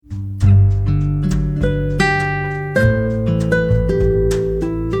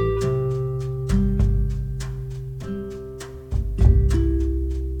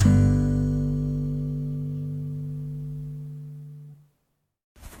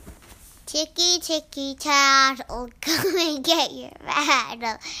Ticky, ticky, tattle, come and get your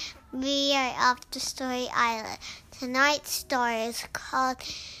rattle. We are off to Story Island. Tonight's story is called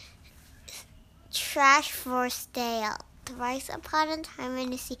Trash for Sale. Thrice upon a time in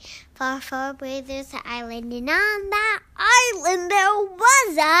the sea, far, far away there's an island, and on that island there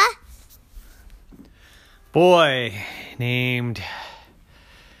was a boy named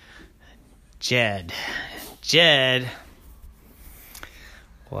Jed. Jed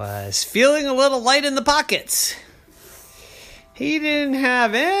was feeling a little light in the pockets. He didn't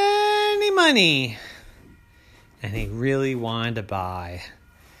have any money, and he really wanted to buy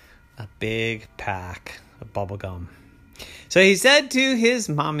a big pack of bubble gum. So he said to his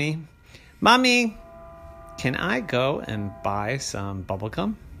mommy, "Mommy, can I go and buy some bubble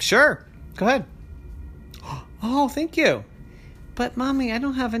gum?" "Sure, go ahead." "Oh, thank you. But Mommy, I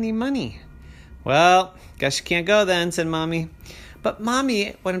don't have any money." "Well, guess you can't go then," said Mommy. "But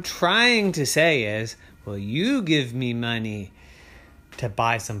Mommy, what I'm trying to say is, will you give me money to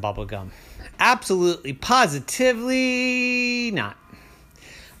buy some bubble gum?" "Absolutely, positively not."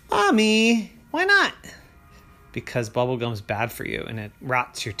 "Mommy, why not?" "Because bubble gum's bad for you and it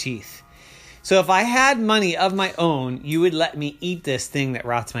rots your teeth. So if I had money of my own, you would let me eat this thing that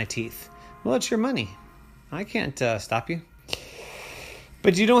rots my teeth." "Well, it's your money. I can't stop you."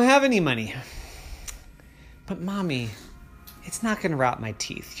 "But you don't have any money." "But Mommy, it's not going to rot my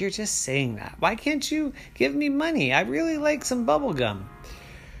teeth. You're just saying that. Why can't you give me money? I really like some bubble gum."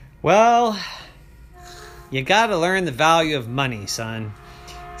 "Well, you got to learn the value of money, son,"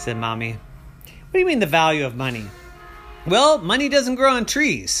 said Mommy. "What do you mean the value of money?" "Well, money doesn't grow on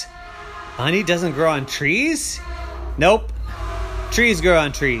trees." "Money doesn't grow on trees?" "Nope. Trees grow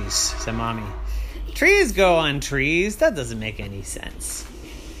on trees," said Mommy. "Trees grow on trees? That doesn't make any sense."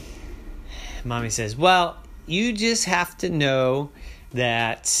 Mommy says, "Well, you just have to know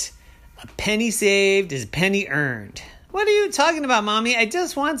that a penny saved is a penny earned." "What are you talking about, Mommy? I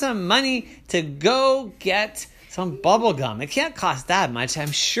just want some money to go get some bubble gum. It can't cost that much.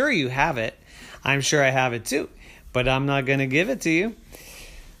 I'm sure you have it." "I'm sure I have it too, but I'm not going to give it to you."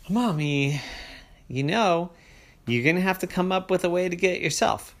 "Mommy, you know, you're going to have to come up with a way to get it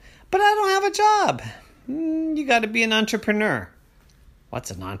yourself." "But I don't have a job." You got to be an entrepreneur."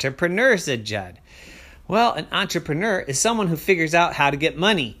 "What's an entrepreneur?" said Jed. "Well, an entrepreneur is someone who figures out how to get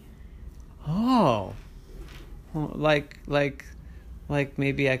money." "Oh, like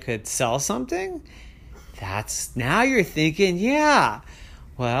maybe I could sell something?" Now you're thinking, yeah.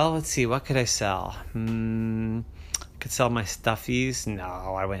 "Well, let's see, what could I sell? I could sell my stuffies."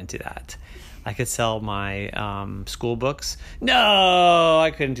 "No, I wouldn't do that." "I could sell my school books." "No,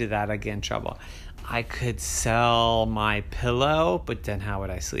 I couldn't do that. I'd get in trouble." "I could sell my pillow," but then how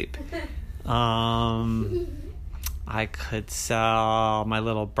would I sleep? "I could sell my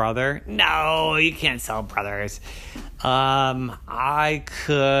little brother." "No, you can't sell brothers." I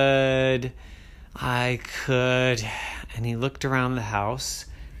could, and he looked around the house,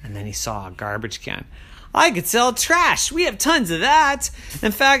 and then he saw a garbage can. "I could sell trash. We have tons of that.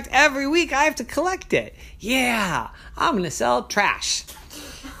 In fact, every week I have to collect it. Yeah, I'm going to sell trash."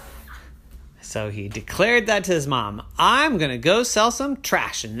 So he declared that to his mom. "I'm going to go sell some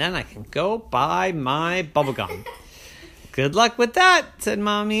trash, and then I can go buy my bubble gum." "Good luck with that," said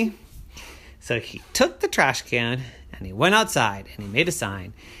Mommy. So he took the trash can, and he went outside, and he made a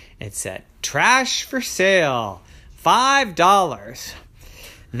sign. It said, "Trash for sale, $5.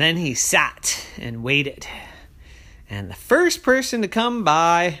 Then he sat and waited. And the first person to come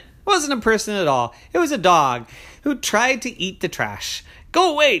by wasn't a person at all. It was a dog who tried to eat the trash.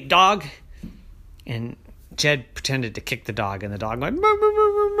 "Go away, dog." And Jed pretended to kick the dog, and the dog went, "Moo, moo,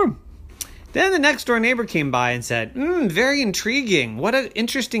 moo, moo, moo." Then the next door neighbor came by and said, "Very intriguing. What an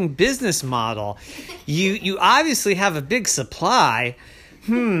interesting business model. You obviously have a big supply.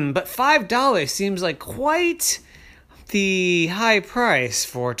 But $5 seems like quite the high price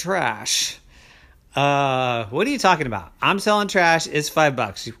for trash." What are you talking about? I'm selling trash. It's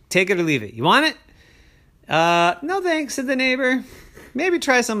 $5. You take it or leave it. You want it?" "No thanks," said the neighbor. "Maybe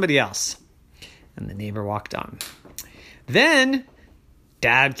try somebody else." And the neighbor walked on. Then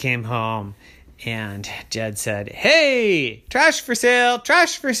Dad came home, and Jed said, "Hey, trash for sale,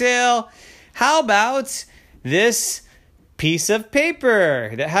 trash for sale. How about this piece of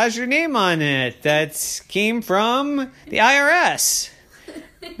paper that has your name on it that came from the IRS?"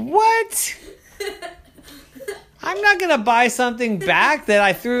 "What? I'm not going to buy something back that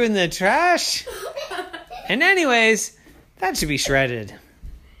I threw in the trash. And anyways, that should be shredded."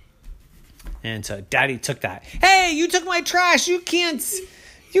 And so Daddy took that. "Hey, you took my trash. You can't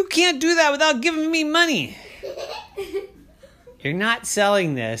do that without giving me money." You're not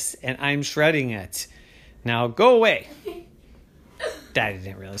selling this, and I'm shredding it. Now go away. Daddy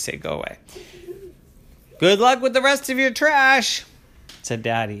didn't really say go away. Good luck with the rest of your trash, said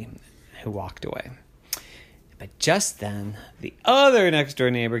Daddy, who walked away. But just then, the other next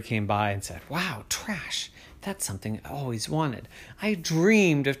door neighbor came by and said, wow, trash. That's something I always wanted. I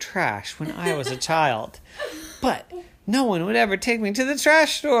dreamed of trash when I was a child. But no one would ever take me to the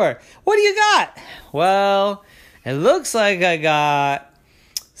trash store. What do you got? Well, it looks like I got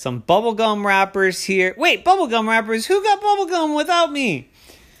some bubblegum wrappers here. Wait, bubblegum wrappers? Who got bubblegum without me?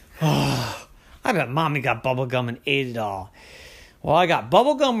 Oh, I bet Mommy got bubblegum and ate it all. Well, I got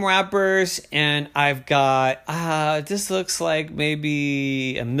bubblegum wrappers, and I've got, this looks like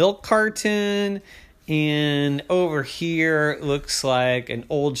maybe a milk carton, and over here looks like an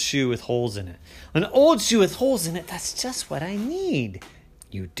old shoe with holes in it. An old shoe with holes in it, that's just what I need.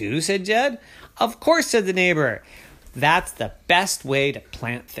 You do, said Jed. Of course, said the neighbor. That's the best way to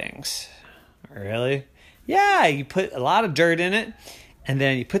plant things. Really? Yeah, you put a lot of dirt in it, and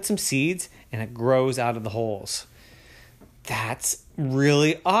then you put some seeds, and it grows out of the holes. That's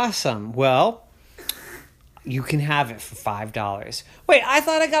really awesome. Well, you can have it for $5. Wait, I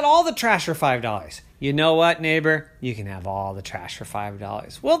thought I got all the trash for $5. You know what, neighbor? You can have all the trash for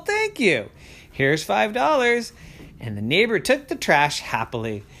 $5. Well, thank you. Here's $5. And the neighbor took the trash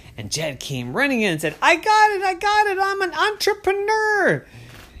happily. And Jed came running in and said, I got it. I'm an entrepreneur.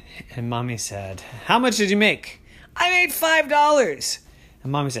 And Mommy said, how much did you make? I made $5.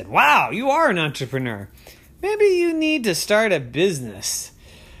 And Mommy said, wow, you are an entrepreneur. Maybe you need to start a business.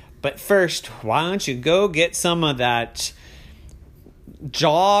 But first, why don't you go get some of that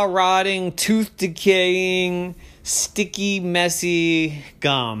jaw-rotting, tooth-decaying, sticky, messy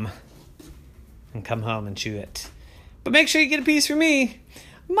gum and come home and chew it. But make sure you get a piece for me.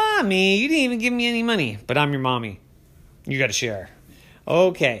 Mommy, you didn't even give me any money, but I'm your mommy. You got to share.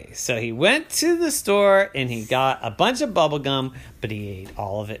 Okay, so he went to the store and he got a bunch of bubble gum, but he ate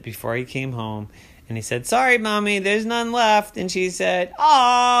all of it before he came home. And he said, sorry, Mommy, there's none left. And she said,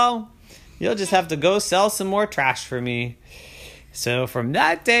 oh, you'll just have to go sell some more trash for me. So from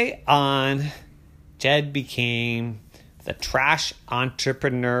that day on, Jed became the trash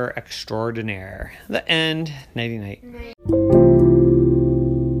entrepreneur extraordinaire. The end. Nighty-night.